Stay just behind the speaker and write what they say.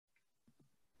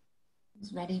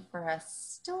Who's ready for a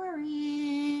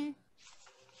story?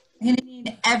 I'm going to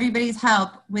need everybody's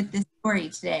help with this story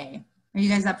today. Are you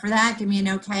guys up for that? Give me an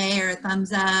okay or a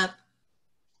thumbs up.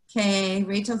 Okay,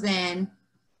 Rachel's in.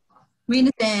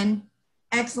 Rena's in.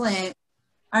 Excellent.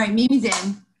 All right, Mimi's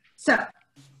in. So,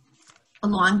 a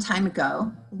long time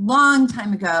ago,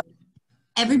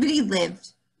 everybody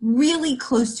lived really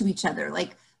close to each other,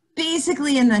 like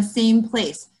basically in the same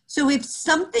place. So if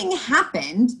something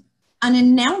happened, an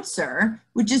announcer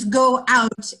would just go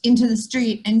out into the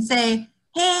street and say,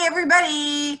 hey,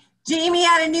 everybody, Jamie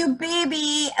had a new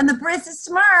baby and the bris is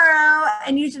tomorrow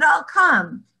and you should all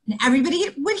come. And everybody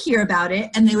would hear about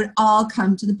it and they would all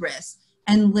come to the bris.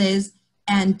 And Liz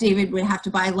and David would have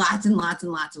to buy lots and lots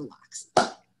and lots of locks.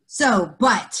 So,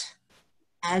 but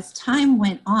as time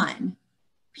went on,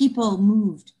 people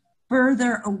moved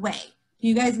further away. Can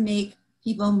you guys make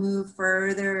people move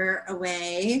further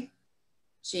away?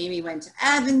 Jamie went to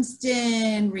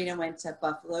Evanston, Rena went to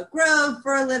Buffalo Grove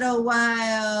for a little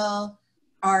while,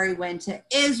 Ari went to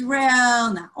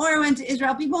Israel, Naor went to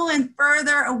Israel. People went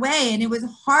further away and it was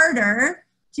harder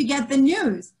to get the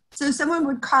news. So someone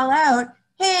would call out,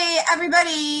 hey,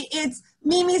 everybody, it's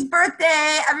Mimi's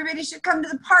birthday. Everybody should come to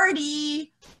the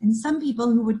party. And some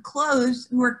people who were close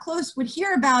would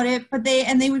hear about it, but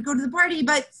they would go to the party.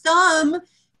 But some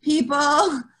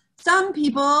people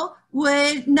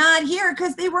would not hear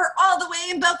because they were all the way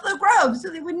in Buffalo Grove, so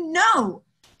they wouldn't know.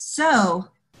 So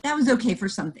that was okay for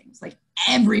some things. Like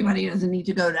everybody doesn't need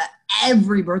to go to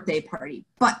every birthday party.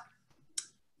 But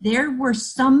there were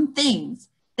some things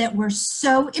that were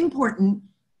so important,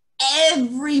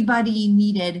 everybody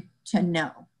needed to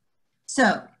know.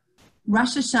 So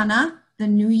Rosh Hashanah, the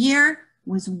new year,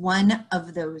 was one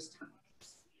of those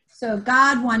times. So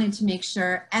God wanted to make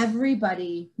sure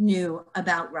everybody knew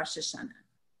about Rosh Hashanah.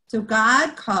 So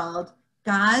God called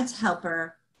God's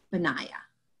helper, Benaiah.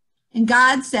 And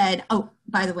God said, oh,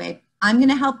 by the way, I'm going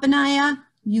to help Benaiah.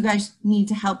 You guys need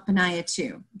to help Benaiah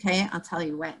too. Okay, I'll tell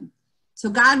you when. So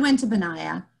God went to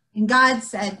Benaiah and God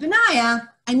said,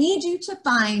 Benaiah, I need you to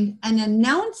find an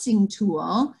announcing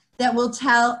tool that will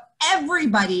tell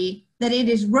everybody that it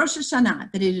is Rosh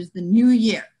Hashanah, that it is the new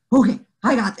year. Okay,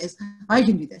 I got this. I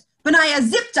can do this. Benaiah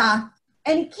zipped off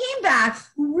and he came back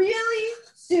really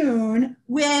soon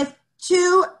with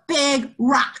 2 big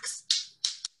rocks.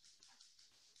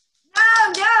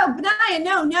 No, Benaiah,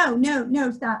 no,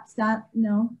 stop,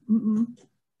 no,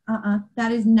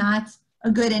 that is not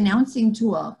a good announcing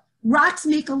tool. Rocks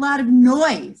make a lot of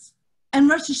noise, and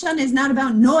Rosh Hashanah is not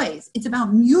about noise. It's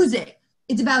about music.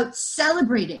 It's about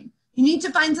celebrating. You need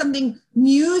to find something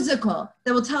musical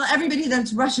that will tell everybody that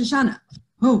it's Rosh Hashanah.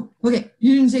 Oh, okay,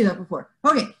 you didn't say that before.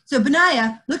 Okay, so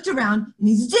Benaiah looked around and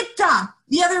he zipped off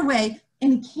the other way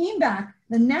and he came back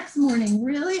the next morning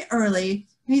really early.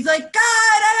 And he's like, God,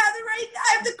 I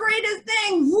have the greatest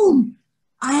thing. Boom,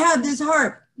 I have this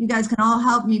harp. You guys can all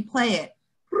help me play it.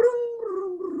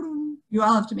 You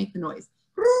all have to make the noise.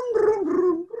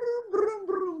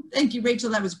 Thank you,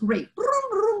 Rachel, that was great.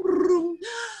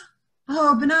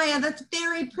 Oh, Benaiah, that's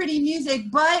very pretty music,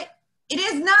 but it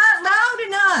is not loud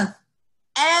enough.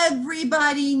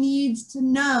 Everybody needs to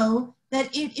know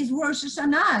that it is Rosh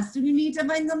Hashanah, so you need to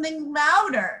find something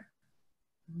louder.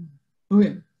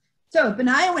 Okay. So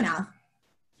Benaiah went off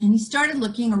and he started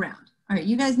looking around. All right,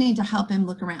 you guys need to help him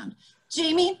look around.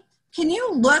 Jamie, can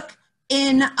you look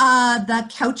in the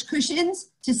couch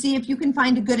cushions to see if you can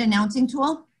find a good announcing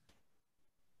tool?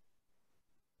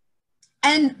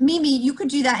 And Mimi, you could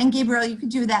do that, and Gabriel, you could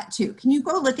do that too. Can you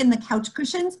go look in the couch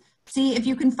cushions, see if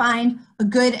you can find a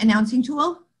good announcing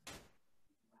tool?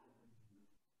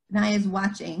 Benaiah's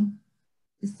watching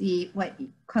to see what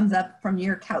comes up from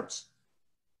your couch.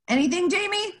 Anything,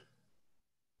 Jamie?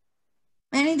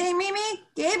 Anything, Mimi?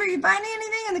 Gabe, are you finding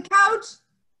anything on the couch?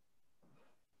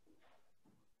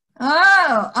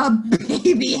 Oh, a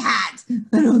baby hat.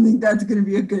 I don't think that's going to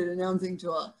be a good announcing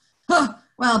tool. Huh.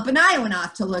 Well, Benaiah went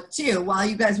off to look too while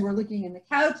you guys were looking in the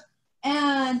couch.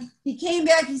 And he came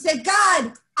back, he said,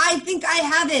 God, I think I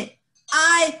have it.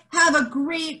 I have a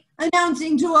great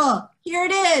announcing tool. Here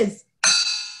it is.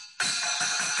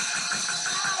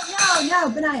 No,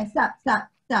 Benaiah, stop.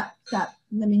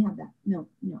 Let me have that. No.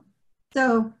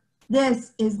 So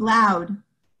this is loud.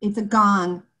 It's a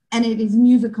gong and it is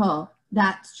musical.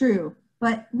 That's true.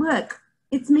 But look,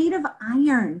 it's made of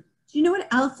iron. Do you know what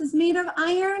else is made of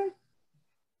iron?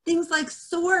 Things like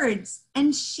swords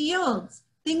and shields,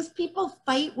 things people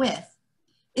fight with.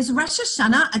 Is Rosh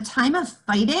Hashanah a time of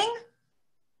fighting?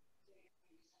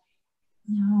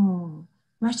 No.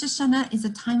 Rosh Hashanah is a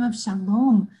time of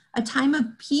shalom, a time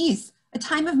of peace, a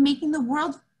time of making the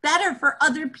world better for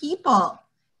other people.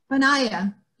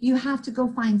 Benaiah, you have to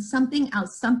go find something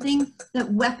else, something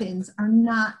that weapons are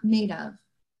not made of.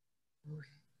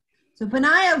 So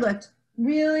Benaiah looked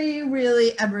really,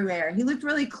 really everywhere. He looked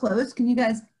really close. Can you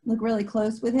guys look really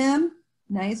close with him?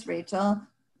 Nice, Rachel.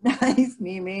 Nice,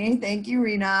 Mimi. Thank you,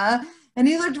 Rena. And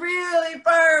he looked really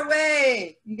far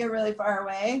away. You get really far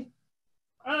away.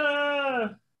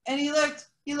 And he looked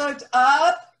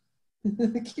up.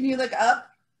 Can you look up?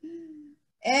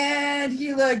 And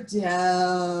he looked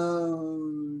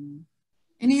down.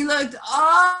 And he looked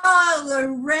all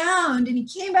around. And he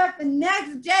came back the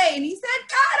next day and he said,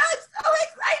 God, I'm so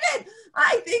excited.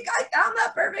 I think I found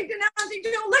the perfect announcing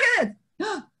tool. Look at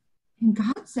this. And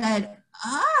God said,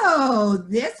 oh,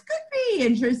 this could be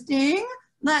interesting.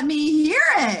 Let me hear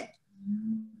it.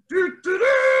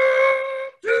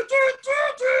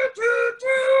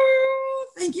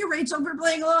 Thank you, Rachel, for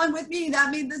playing along with me.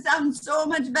 That made the sound so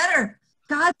much better.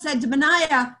 God said to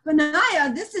Benaiah,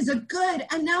 Benaiah, this is a good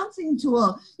announcing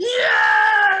tool.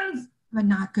 Yes, but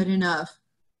not good enough.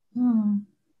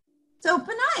 So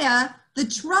Benaiah, the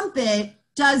trumpet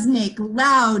does make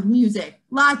loud music.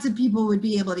 Lots of people would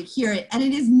be able to hear it, and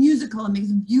it is musical. It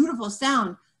makes a beautiful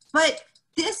sound. But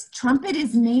this trumpet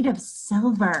is made of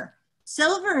silver.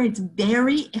 Silver is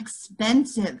very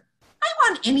expensive. I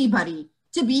want anybody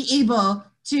to be able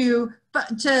to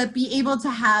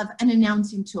have an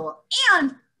announcing tool.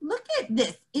 And look at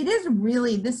this. It is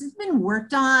really, this has been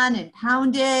worked on and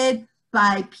pounded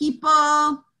by people.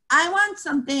 I want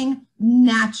something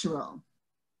natural.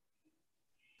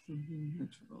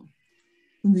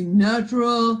 Something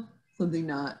natural, something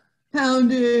not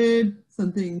pounded,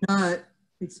 something not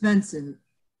expensive.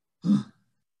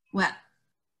 Well,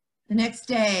 the next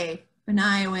day,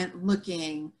 Benaiah went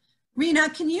looking. Rena,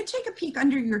 can you take a peek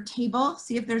under your table?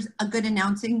 See if there's a good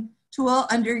announcing tool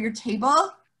under your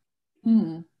table.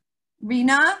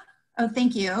 Rena, oh,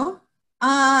 thank you.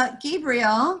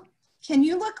 Gabriel, can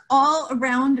you look all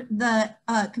around the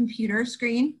computer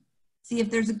screen? See if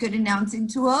there's a good announcing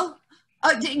tool.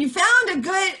 Oh, you found a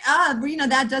good, Rena,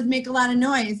 that does make a lot of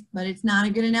noise, but it's not a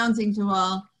good announcing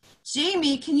tool.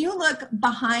 Jamie, can you look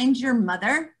behind your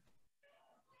mother?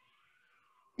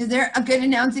 Is there a good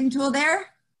announcing tool there?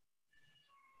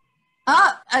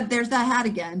 Oh, there's that hat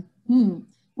again.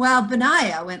 Well,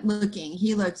 Benaiah went looking.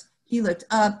 He looked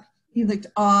up. He looked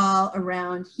all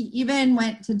around. He even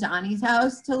went to Donnie's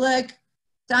house to look.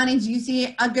 Donnie, do you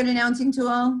see a good announcing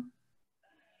tool?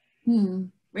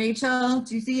 Rachel,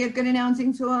 do you see a good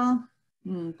announcing tool?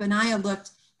 Benaiah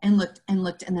looked and looked and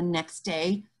looked, and the next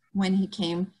day when he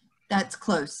came, that's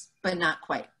close, but not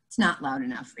quite. It's not loud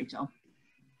enough, Rachel.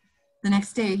 The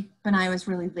next day, Benaiah was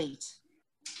really late.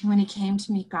 When he came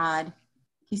to meet God,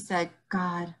 he said,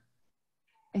 God,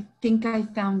 I think I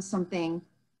found something,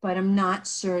 but I'm not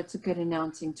sure it's a good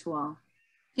announcing tool.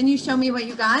 Can you show me what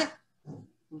you got?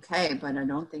 Okay, but I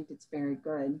don't think it's very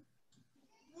good.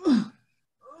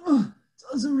 It's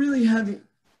also really heavy.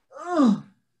 Oh,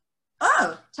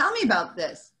 tell me about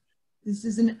this. This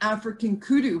is an African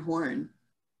kudu horn,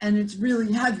 and it's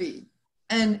really heavy,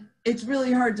 and it's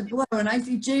really hard to blow. And I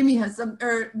see Jamie has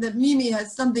that Mimi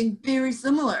has something very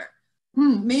similar.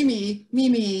 Mimi,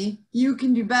 you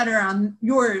can do better on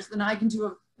yours than I can do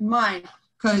on mine,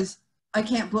 because I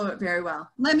can't blow it very well.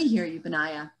 Let me hear you,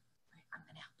 Benaiah. I'm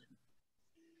gonna help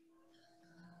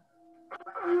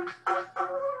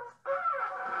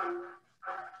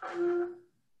him.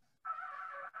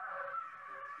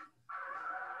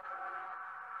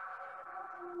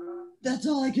 That's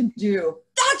all I can do.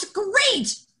 That's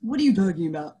great! What are you talking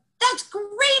about? That's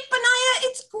great, Benaiah.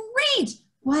 It's great.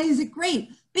 Why is it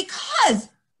great? Because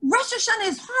Rosh Hashanah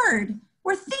is hard.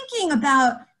 We're thinking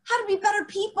about how to be better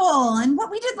people and what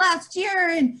we did last year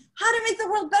and how to make the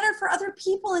world better for other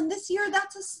people. And this year,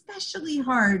 that's especially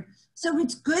hard. So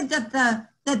it's good that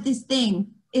that this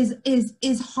thing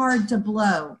is hard to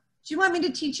blow. Do you want me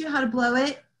to teach you how to blow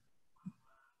it?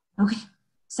 Okay.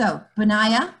 So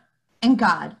Benaiah and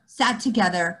God sat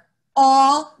together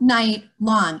all night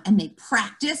long, and they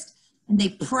practiced and they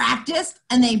practiced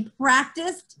and they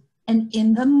practiced. And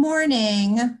in the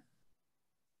morning,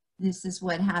 this is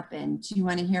what happened. Do you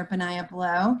want to hear Benaiah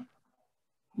blow?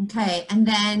 Okay, and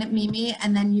then Mimi,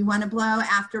 and then you want to blow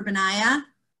after Benaiah?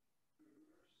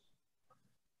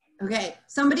 Okay,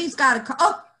 somebody's got to call.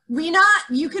 Oh, Rena,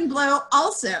 you can blow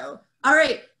also. All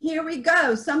right, here we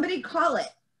go. Somebody call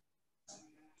it.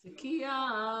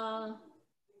 Tekiah.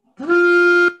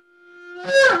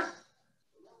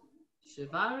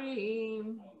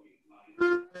 Shivarim.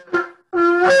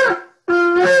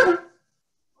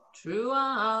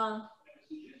 Trua.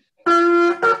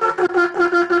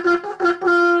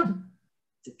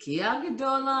 Tekiah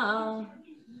Gedola.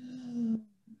 Yay!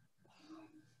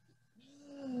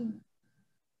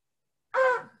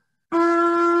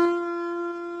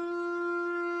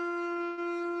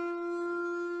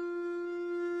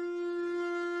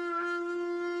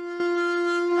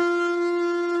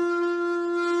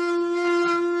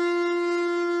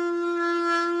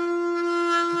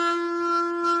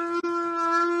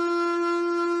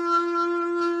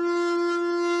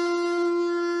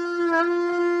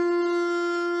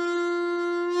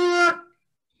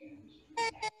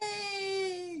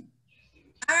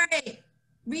 All right,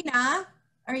 Rena,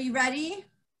 are you ready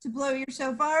to blow your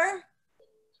shofar?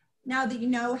 Now that you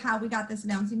know how we got this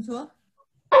announcing tool?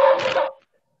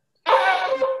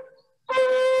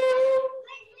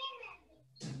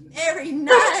 Very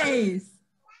nice.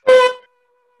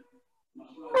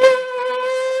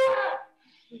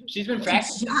 She's been Good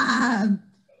practicing. job.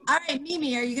 All right,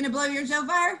 Mimi, are you going to blow your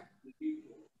shofar?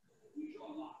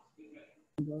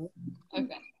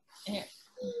 Okay. Here.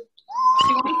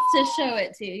 She wants to show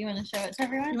it to you. You want to show it to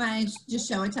everyone? You want to just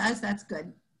show it to us? That's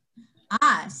good.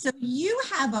 So you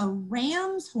have a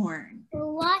ram's horn.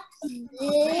 What's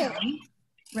Ram,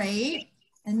 right?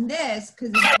 And this,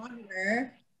 because it's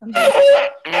longer.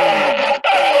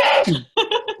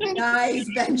 Nice,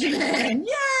 Benjamin.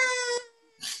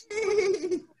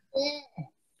 Yay!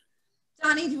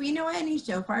 Donnie, do we know any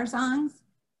shofar songs?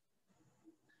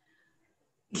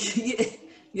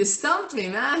 You stumped me,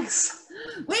 Max.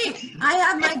 Wait, I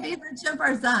have my favorite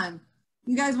shofar song.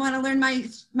 You guys want to learn my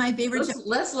favorite shofar?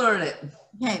 Let's learn it.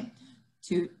 Okay.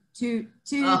 Toot, toot,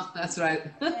 toot. Oh, that's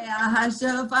right.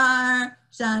 Shofar,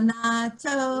 Shana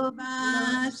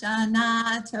Tova,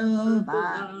 Shana Tova.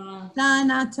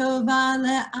 Shana Tova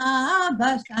le'aba,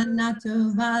 Shana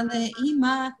Tova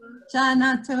le'ima,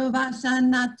 Shana Tova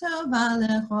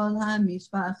le'chol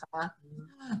ha'mishpacha.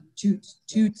 Toot,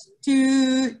 toot,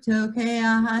 toot,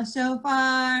 Tokea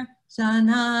ha'shofar,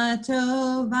 Shana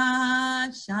Tova,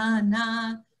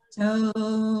 Shana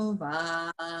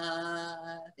Tova.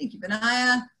 Thank you,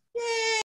 Benaiah. Yay!